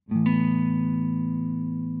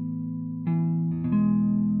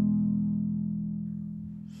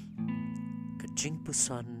Kajing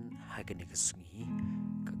pusan hagani kasungi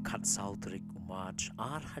kakat sautrik umaj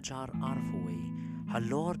hajar arfaway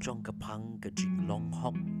halor jong kapang kajing long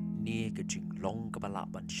hok ni kajing long kabala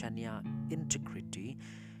ban shania integrity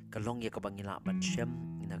kalong ya kabangila ban shem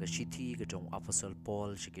nagashiti kajong apostle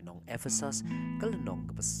Paul shikinong Ephesus kalenong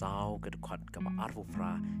kapasaw kadukhat kaba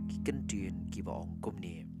arfufra kikendin kiba ong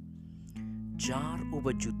kumni jar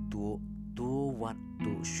ubajutu tu wat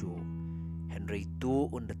tu shu Henry tu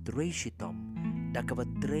unda trei shitom da kaba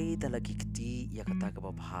trei da lagi kiti ya kata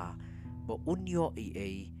kaba bha ba unyo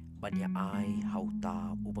banya ai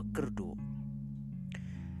hauta uba kerdu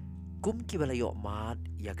kum kibalayo mat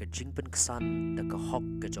ya ka jingpen kesan da ka hok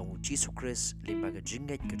ka jong Jesus Christ limba ka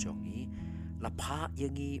jinget ka jongi la pha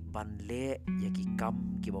yangi ban le ya ki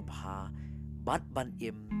kam ki ba bha bat ban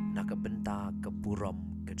im na ka benta ka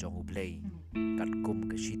buram ka jong ublei kat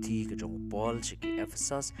kum ka shiti ka jong Paul shiki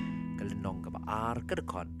Ephesus kalenong ka ba ar ka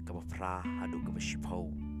dekon ka ba fra hadu ka ba shipho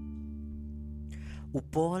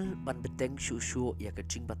upol ban beteng shu ya ka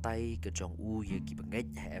jing batai ka jong u ya ki banget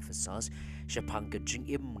ha Ephesus shapang ka jing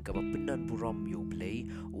im ka ba pindan buram yu play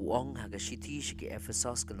uong ha ka shiti shiki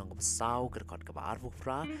Ephesus kalong ka ba saw ka dekon ka ba ar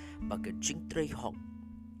fra ba ka jing trei hok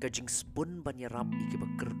ka jing spun ban ya rap ki ba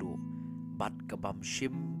kerdo bat ka bam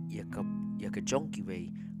shim ya ka jong ki wei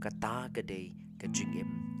ka ta ka dei ka jing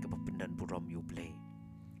im ka ba pindan buram yu play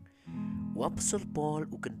Apostle Paul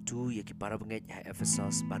ukentu ya ki para banget ha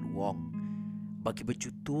Ephesus ban wong bagi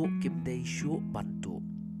bejutu kim dei shu bantu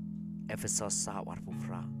Ephesus sa war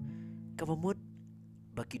fufra kamamut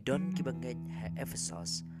bagi don ki banget ha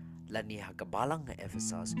Ephesus lani ha kabalang ha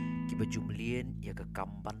Ephesus ki bejumlien ya ka kam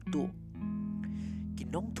bantu ki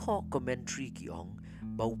nong tho commentary ki ong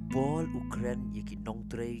bau Paul Ukraine ya ki nong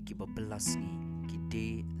tre ki babelas ni ki de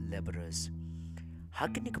laborers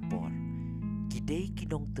hakini kapor Kidei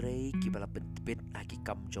kinong tray kibala pentpet lagi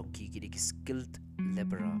kam jongki kidei skilled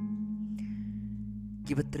laborer.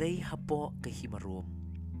 Kibatray hapo kahimarum.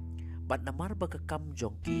 Bat namar baga kam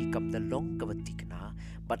jongki kam dalong kabatikna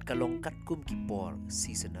bat kalong kat kum kipor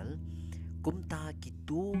seasonal kumta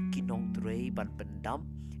kitu kinong tray ban pendam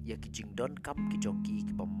ya kijingdon kam kijongki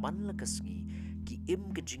kipaman lakasngi ki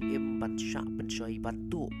im kijing im ban syak pensoi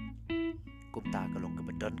bantu kumta kalong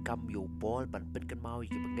kabadon kam yo Paul ban pen kan mau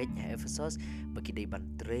ki bangait ha Ephesus bagi dei ban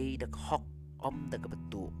trei dak hok om da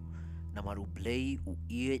kabatu namaru blei u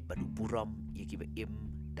iet badu buram ye ki ba im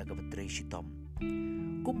da kabatrei shitom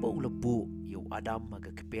kumba ulabu yo Adam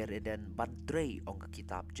maga keper eden ban trei ong ka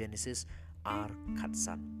kitab Genesis ar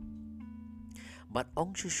khatsan bat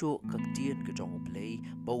ong shushu kaktien ka jong blei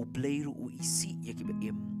bau blei ru u isi ye ki ba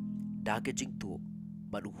im da ka jingtu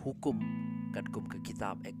badu hukum kat kum ke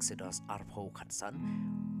kitab Exodus arpho khatsan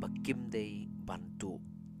bakim dei bantu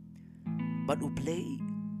badu play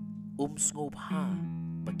sngop ha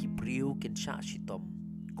bagi priu kin sha shitom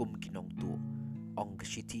kum kinong tu ong ka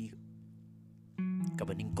shiti ka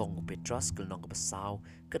baning kong Petrus kel nong ka basaw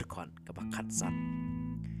kadkon ka bakhatsan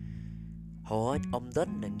hoj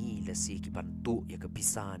omdan nangi lasi ki bantu ya ka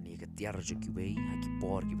pisan ya ka tiar jo ki wei ha ki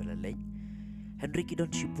por ki balaleng Henry ki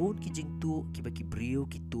don shipun ki jingtu ki bagi priu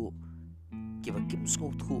ki tu kiba kim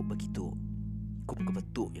sngau thu begitu kum ka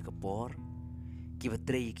batu ya ka por kiba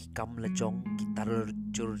trei ki kam la jong ki tar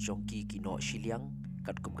jur jong ki no shiliang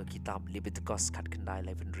kat kum ka kitab Leviticus kat kendai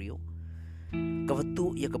leven rio ka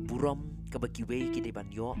batu ya ka buram ka baki wei ki de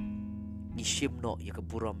ban yo ni shim no ya ka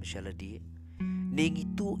buram shaladi ning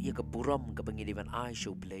itu ya ka buram ka bangi de ban ai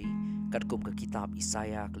show play kat kum ka kitab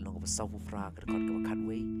Isaiah kalong ka sawu fra ka kan ka kan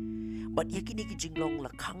wei but yakini ki jinglong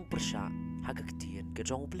la khang persha ha ka ktien ka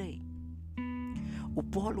jong play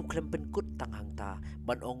Upol uklem penkut tanghang ta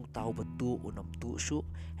ban ong tau betu unam tu shu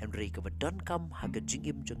Henry ka badan kam haga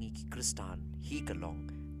jingim jongi ki kristan hi kalong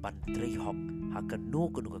ban trei hok haga no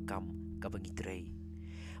kanu ka kam ka bangi trei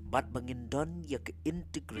bat bangin don ya ke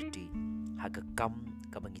integrity haga kam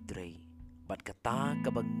ka bangi trei bat kata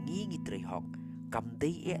ka bangi ngi trei hok kam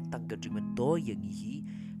dei e tang ka jingan to yang hi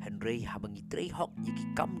Henry ha bangi trei hok ya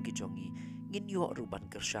ki kam ki jongi ngin yo ruban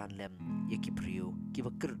kersan lem ya ki priu ki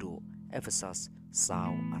bakerdo Ephesus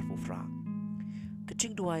saw arfufra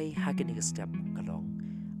kaching duai hagen ni step kalong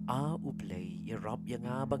a uplay ya rob yang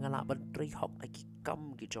a bangala ban trei hok aki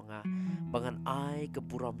kam ki jonga bangan ai ke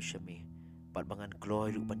buram shami bat bangan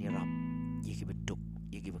gloy ru ban ya rap ye ki beduk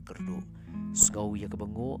ye ki bekerdo sngau ya ke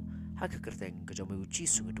bango ha ke kerteng ke jomu uci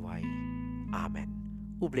sungai duai amen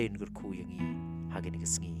ublay ngur ku yang i hagen ni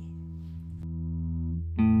sngi